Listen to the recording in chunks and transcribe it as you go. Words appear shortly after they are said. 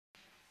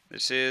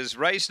This is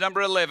race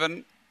number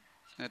 11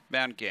 at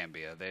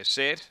Mt-Gambier. They're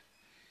set.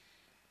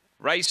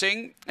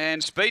 Racing,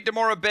 and Speed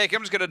Demora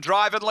Beckham's going to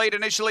drive and lead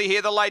initially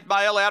here. The late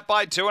mail out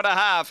by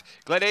 2.5.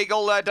 Glen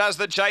Eagle does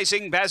the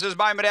chasing. Baz's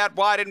Moment out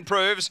wide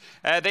improves.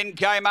 Then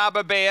came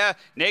Arbor Bear.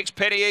 Next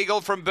Penny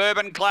Eagle from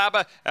Bourbon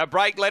Club.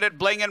 Break, Let It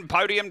Bling, and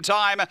Podium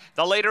Time.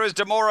 The leader is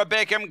Demora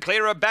Beckham.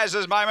 Clear of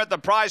Baz's Moment. The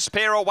prize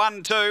pair are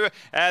 1-2.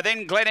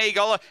 Then Glen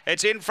Eagle.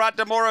 It's in front.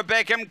 Demora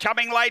Beckham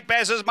coming late.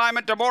 Baz's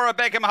Moment. Demora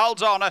Beckham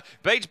holds on.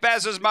 Beats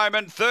Baz's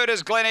Moment. Third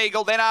is Glen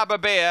Eagle. Then Arbor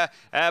Bear.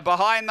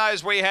 Behind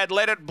those we had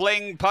Let It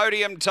Bling, Podium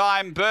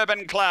Time,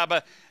 Bourbon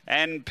Club,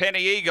 and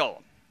Penny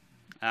Eagle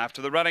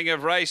after the running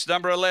of race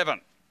number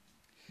 11.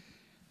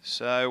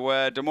 So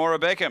Demora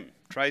Beckham,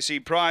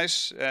 Tracy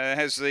Price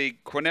has the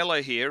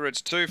Quinella here.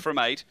 It's 2 from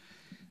 8.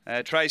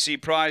 Tracy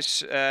Price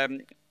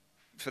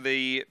for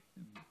the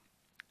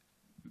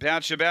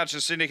Boucher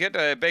Syndicate.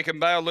 Beckham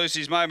Bale,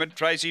 Lucy's Moment.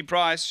 Tracy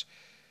Price,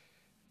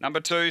 number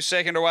 2,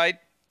 second to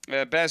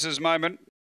 8. Baz's Moment.